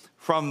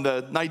from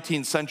the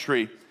 19th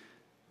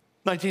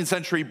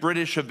century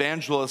British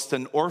evangelist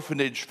and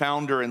orphanage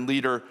founder and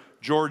leader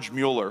George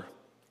Mueller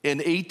in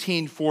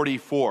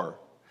 1844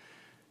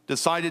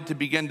 decided to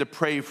begin to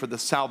pray for the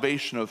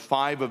salvation of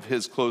 5 of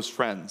his close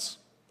friends.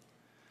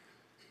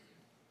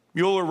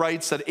 Mueller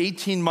writes that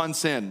 18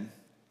 months in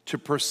to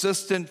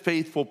persistent,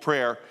 faithful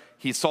prayer,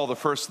 he saw the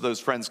first of those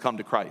friends come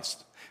to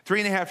Christ.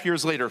 3.5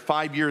 years later,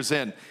 5 years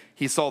in,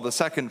 he saw the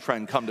second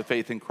friend come to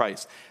faith in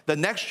Christ. The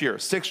next year,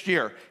 6th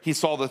year, he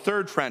saw the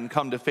third friend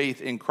come to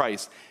faith in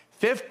Christ.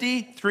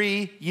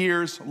 53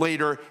 years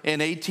later, in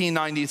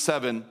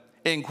 1897,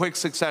 in quick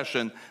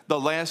succession, the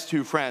last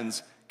 2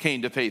 friends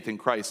came to faith in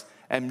Christ,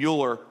 and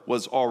Mueller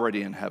was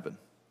already in heaven.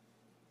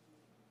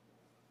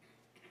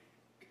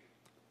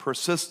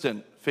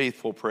 Persistent,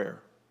 faithful prayer.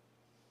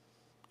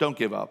 Don't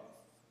give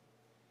up.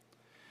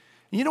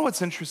 You know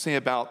what's interesting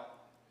about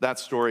that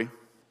story?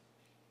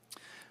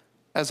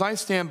 As I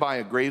stand by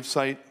a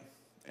gravesite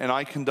and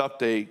I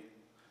conduct a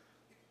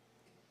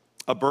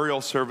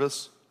burial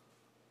service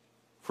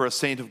for a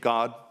saint of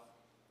God,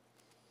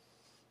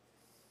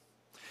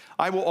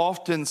 I will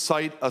often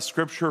cite a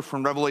scripture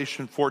from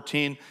Revelation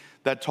 14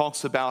 that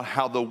talks about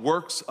how the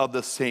works of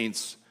the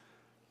saints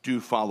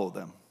do follow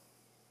them.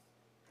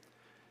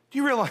 Do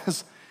you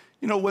realize,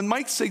 when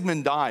Mike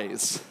Sigmund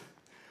dies,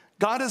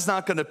 God is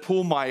not going to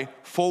pull my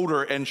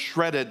folder and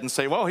shred it and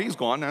say, well, he's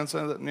gone. That's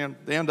the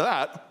end of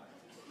that.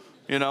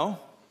 I'm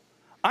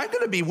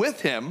going to be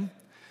with him,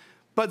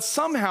 But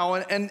somehow,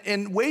 and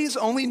in ways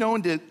only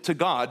known to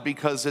God,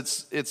 because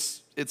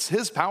it's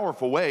his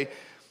powerful way,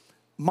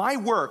 my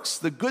works,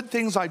 the good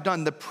things I've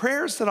done, the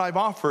prayers that I've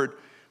offered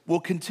will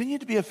continue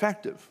to be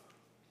effective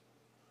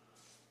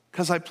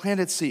because I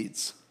planted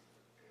seeds.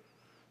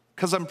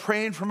 Because I'm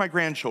praying for my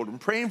grandchildren,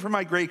 praying for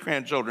my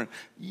great-grandchildren,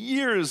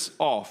 years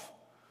off,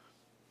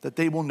 that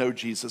they will know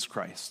Jesus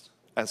Christ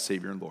as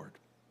Savior and Lord.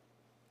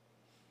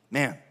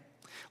 Man,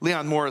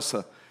 Leon Morris,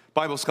 a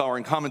Bible scholar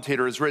and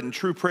commentator, has written,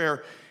 true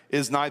prayer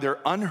is neither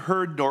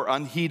unheard nor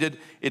unheeded.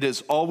 It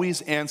is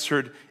always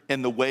answered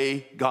in the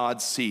way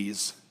God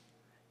sees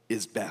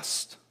is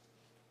best.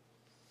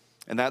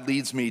 And that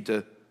leads me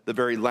to the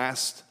very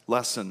last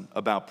lesson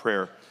about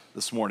prayer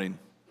this morning.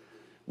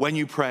 When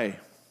you pray,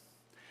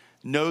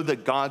 know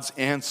that God's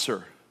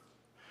answer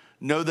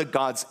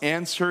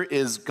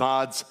is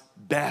God's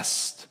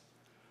best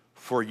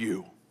for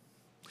you.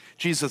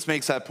 Jesus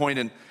makes that point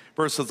in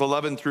verses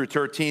 11 through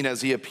 13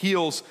 as he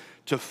appeals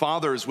to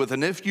fathers with,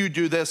 and if you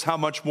do this, how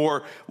much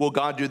more will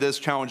God do this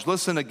challenge?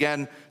 Listen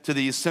again to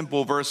these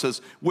simple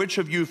verses. Which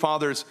of you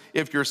fathers,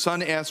 if your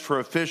son asks for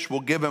a fish,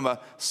 will give him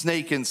a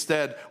snake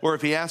instead? Or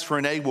if he asks for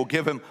an egg, will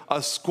give him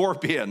a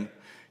scorpion?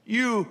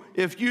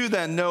 If you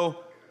then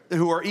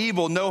who are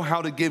evil know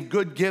how to give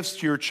good gifts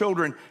to your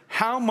children,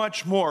 how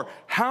much more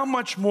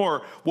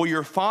will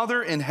your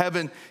Father in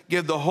heaven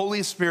give the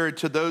Holy Spirit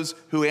to those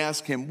who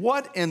ask him?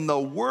 What in the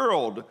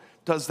world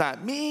does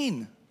that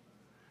mean?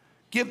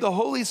 Give the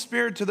Holy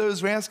Spirit to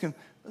those who ask him.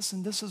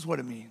 Listen, this is what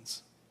it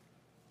means.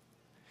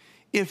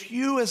 If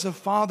you as a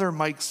father,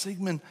 Mike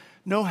Sigmund,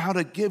 know how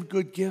to give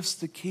good gifts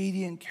to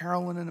Katie and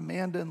Carolyn and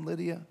Amanda and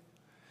Lydia,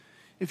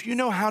 if you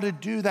know how to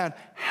do that,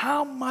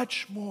 how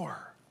much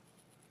more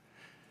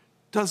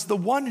does the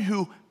one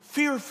who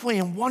fearfully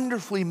and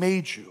wonderfully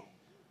made you,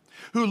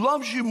 who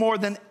loves you more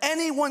than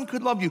anyone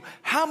could love you,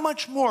 how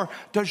much more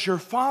does your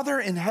Father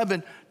in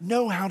heaven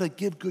know how to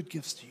give good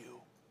gifts to you?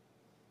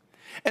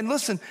 And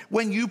listen,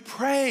 when you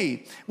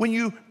pray, when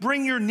you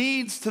bring your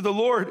needs to the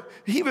Lord,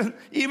 even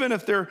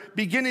if they're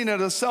beginning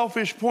at a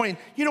selfish point,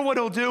 you know what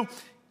he'll do?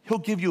 He'll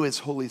give you his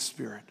Holy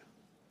Spirit.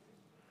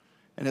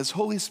 And his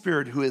Holy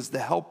Spirit, who is the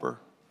helper,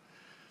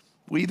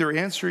 will either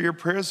answer your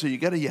prayers or you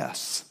get a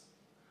yes.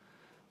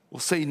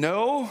 We'll say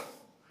no,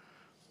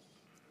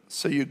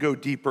 so you go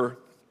deeper,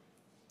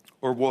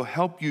 or we'll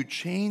help you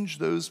change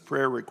those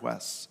prayer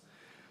requests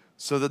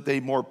so that they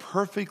more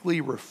perfectly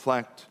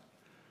reflect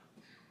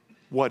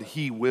what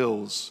he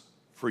wills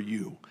for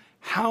you.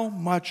 How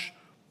much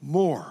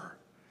more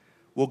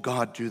will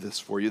God do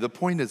this for you? The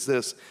point is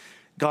this: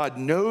 God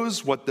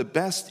knows what the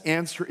best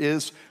answer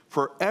is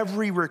for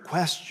every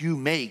request you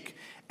make,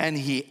 and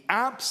he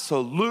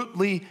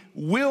absolutely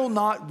will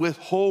not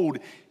withhold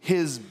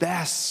his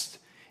best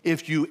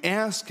if you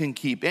ask and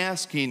keep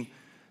asking,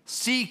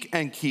 seek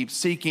and keep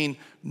seeking,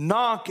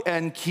 knock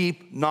and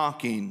keep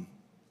knocking.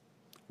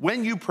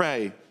 When you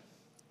pray,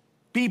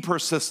 be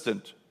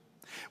persistent.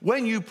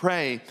 When you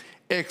pray,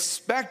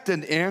 expect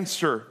an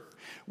answer.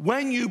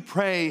 When you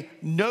pray,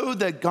 know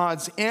that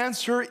God's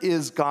answer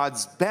is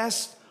God's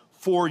best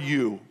for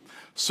you.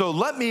 So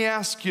let me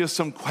ask you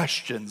some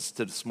questions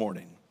this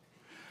morning.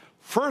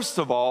 First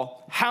of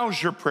all,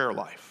 how's your prayer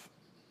life?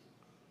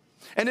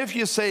 And if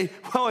you say,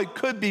 well, it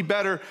could be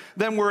better,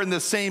 then we're in the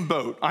same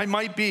boat. I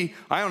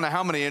don't know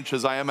how many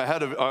inches I am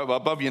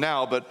above you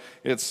now, but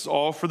it's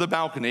all for the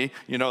balcony.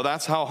 You know,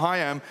 that's how high I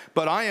am.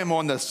 But I am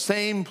on the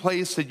same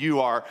place that you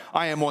are.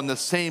 I am on the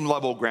same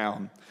level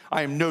ground.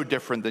 I am no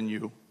different than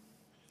you.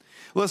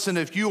 Listen,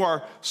 if you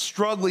are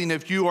struggling,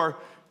 if you are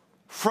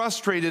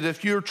frustrated,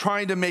 if you're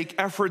trying to make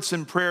efforts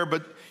in prayer,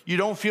 but you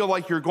don't feel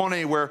like you're going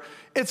anywhere,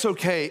 it's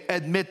okay.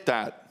 Admit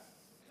that.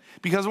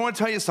 Because I want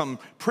to tell you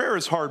something. Prayer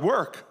is hard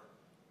work.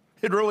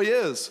 It really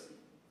is.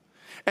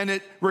 And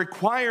it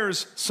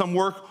requires some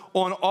work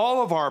on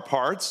all of our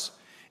parts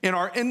in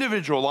our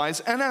individual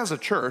lives and as a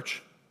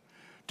church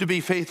to be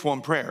faithful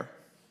in prayer.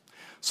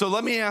 So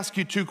let me ask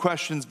you two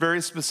questions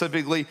very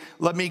specifically.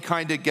 Let me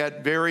kind of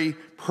get very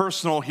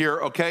personal here,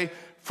 okay?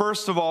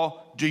 First of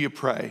all, do you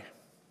pray?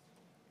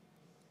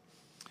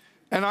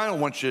 And I don't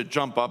want you to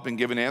jump up and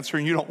give an answer,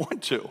 and you don't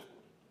want to.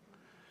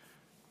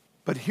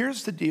 But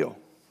here's the deal.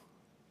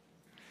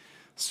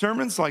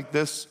 Sermons like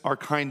this are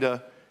kind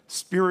of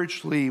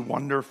spiritually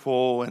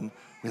wonderful, and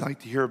we like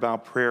to hear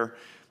about prayer.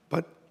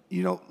 But,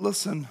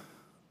 listen,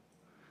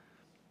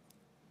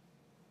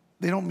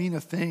 they don't mean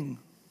a thing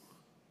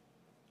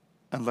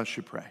unless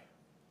you pray.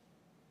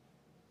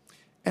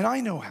 And I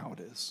know how it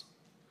is.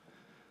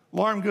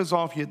 Alarm goes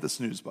off, you hit the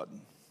snooze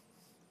button.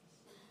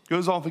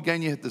 Goes off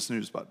again, you hit the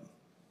snooze button.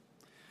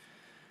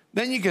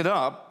 Then you get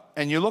up,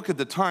 and you look at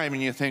the time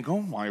and you think,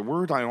 oh my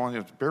word, I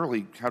don't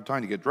barely have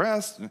time to get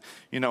dressed. And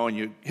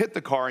you hit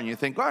the car and you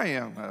think, oh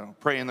yeah, I'll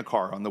pray in the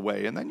car on the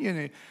way. And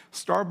then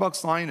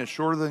Starbucks line is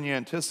shorter than you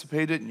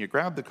anticipated, and you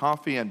grab the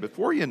coffee, and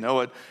before you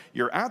know it,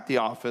 you're at the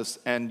office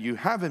and you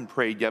haven't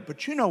prayed yet.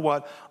 But you know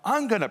what?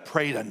 I'm going to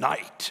pray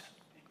tonight.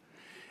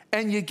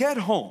 And you get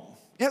home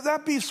Yeah,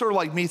 that'd be sort of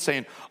like me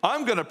saying,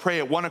 I'm going to pray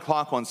at 1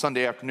 o'clock on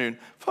Sunday afternoon.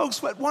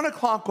 Folks, at 1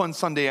 o'clock on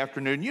Sunday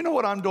afternoon, you know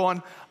what I'm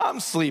doing? I'm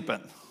sleeping,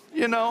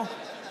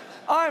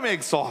 I'm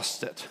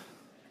exhausted.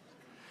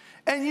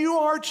 And you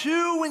are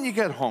too when you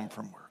get home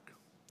from work.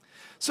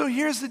 So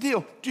here's the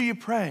deal. Do you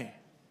pray?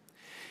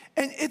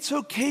 And it's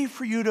okay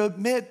for you to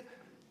admit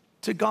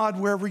to God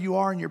wherever you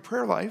are in your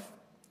prayer life,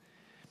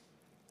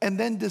 and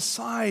then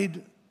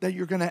decide that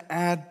you're going to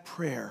add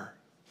prayer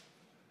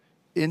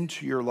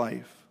into your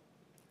life.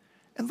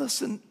 And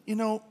listen,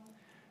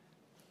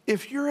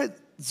 if you're at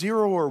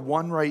 0 or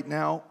 1 right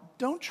now,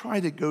 don't try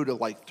to go to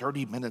like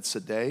 30 minutes a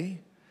day,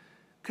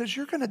 because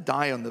you're going to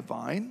die on the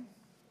vine.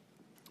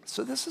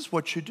 So this is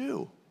what you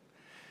do.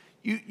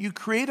 You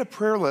create a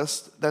prayer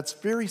list that's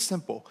very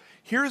simple.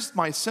 Here's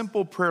my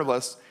simple prayer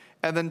list,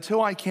 and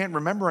until I can't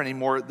remember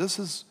anymore, this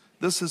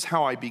is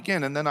how I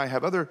begin. And then I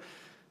have other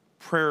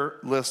prayer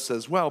lists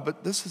as well,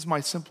 but this is my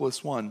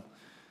simplest one.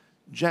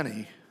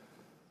 Jenny,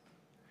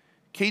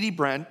 Katie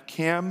Brent,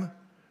 Cam,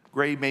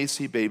 Gray,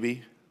 Macy,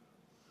 baby,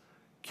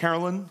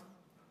 Carolyn,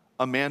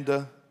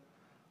 Amanda,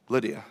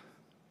 Lydia.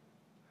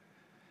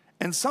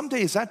 And some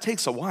days that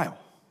takes a while.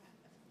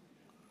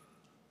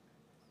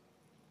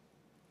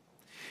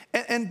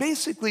 And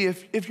basically,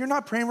 if you're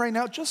not praying right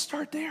now, just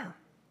start there.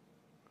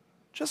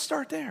 Just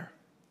start there.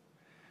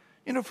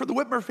 For the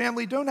Whitmer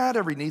family, don't add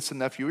every niece and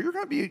nephew. You're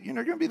going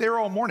to be there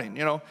all morning.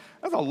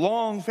 That's a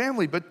long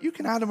family, but you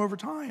can add them over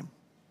time.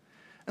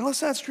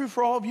 Unless that's true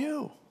for all of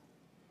you.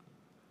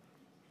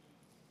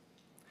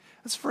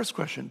 That's the first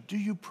question. Do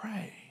you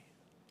pray?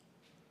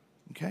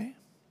 Okay?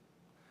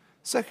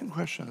 Second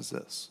question is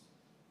this.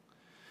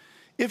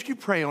 If you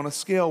pray on a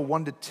scale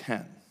 1 to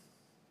 10,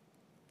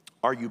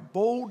 are you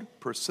bold,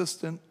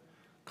 persistent,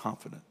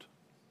 confident?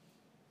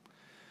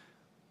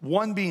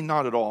 1 being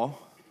not at all,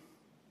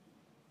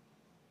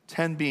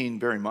 10 being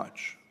very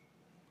much.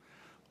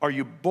 Are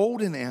you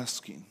bold in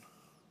asking?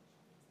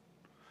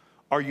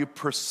 Are you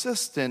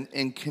persistent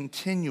in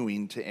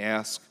continuing to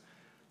ask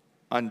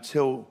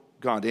until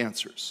God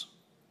answers?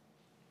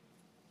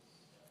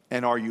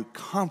 And are you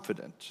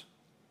confident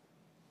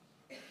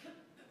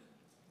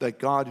that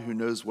God, who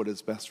knows what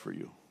is best for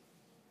you,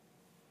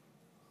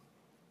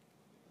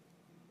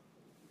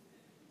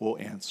 will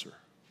answer?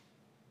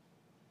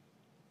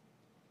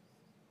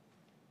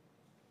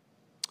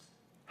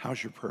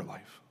 How's your prayer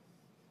life?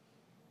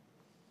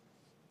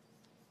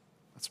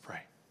 Let's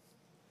pray.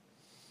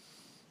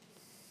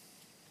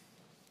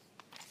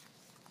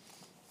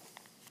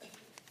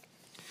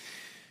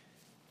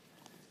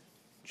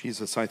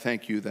 Jesus, I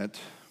thank you that,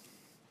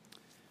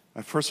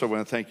 first I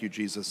want to thank you,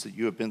 Jesus, that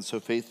you have been so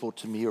faithful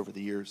to me over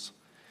the years,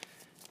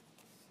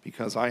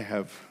 because I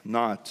have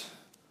not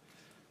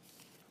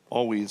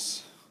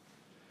always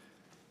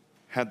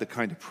had the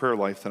kind of prayer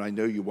life that I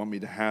know you want me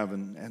to have,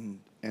 and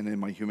in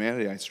my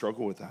humanity, I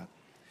struggle with that.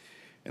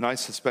 And I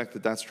suspect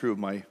that that's true of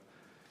my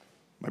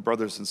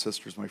brothers and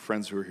sisters, my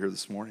friends who are here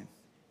this morning.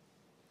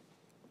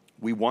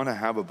 We want to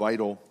have a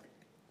vital,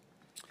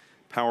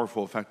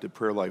 powerful, effective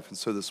prayer life. And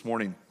so this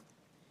morning,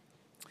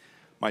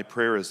 my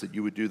prayer is that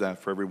you would do that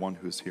for everyone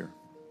who's here.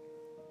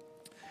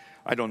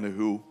 I don't know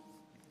who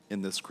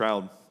in this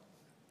crowd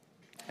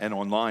and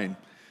online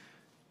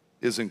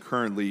isn't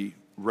currently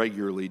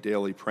regularly,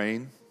 daily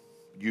praying.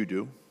 You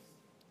do.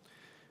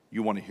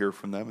 You want to hear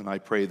from them, and I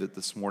pray that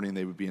this morning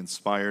they would be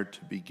inspired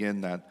to begin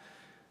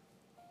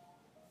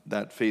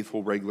that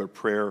faithful, regular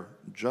prayer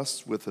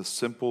just with a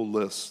simple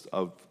list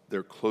of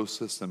their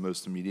closest and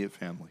most immediate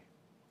family.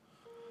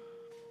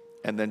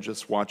 And then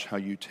just watch how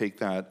you take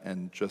that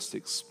and just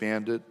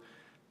expand it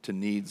to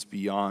needs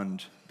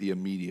beyond the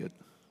immediate,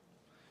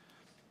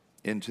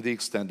 into the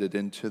extended,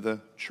 into the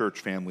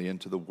church family,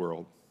 into the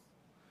world.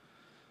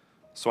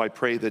 So I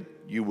pray that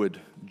you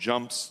would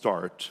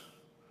jumpstart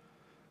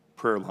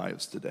prayer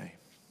lives today.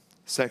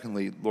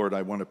 Secondly, Lord,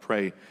 I want to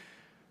pray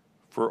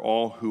for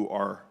all who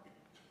are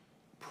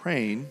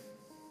praying,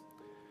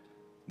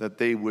 that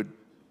they would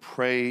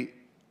pray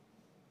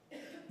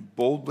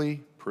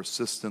boldly,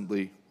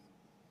 persistently,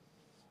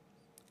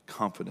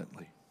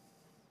 confidently,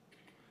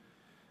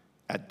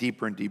 at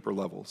deeper and deeper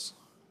levels,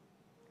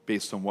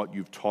 based on what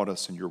you've taught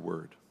us in your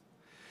word.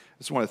 I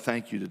just want to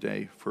thank you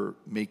today for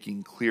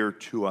making clear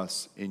to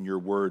us in your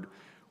word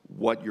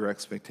what your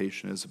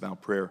expectation is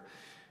about prayer,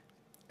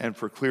 and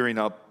for clearing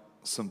up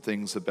some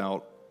things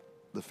about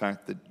the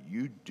fact that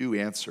you do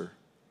answer.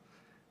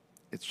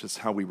 It's just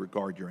how we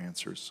regard your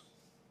answers.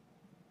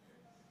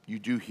 You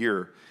do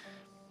hear.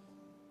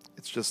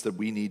 It's just that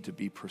we need to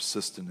be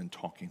persistent in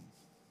talking.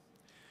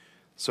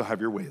 So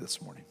have your way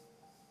this morning.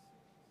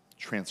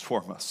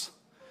 Transform us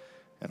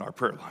and our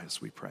prayer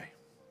lives, we pray.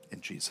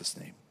 In Jesus'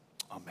 name,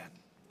 amen.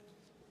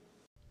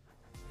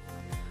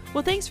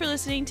 Well, thanks for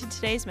listening to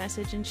today's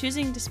message and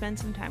choosing to spend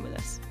some time with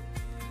us.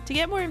 To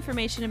get more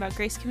information about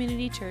Grace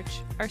Community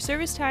Church, our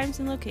service times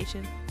and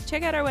location,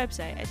 check out our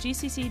website at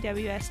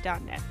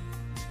gccws.net.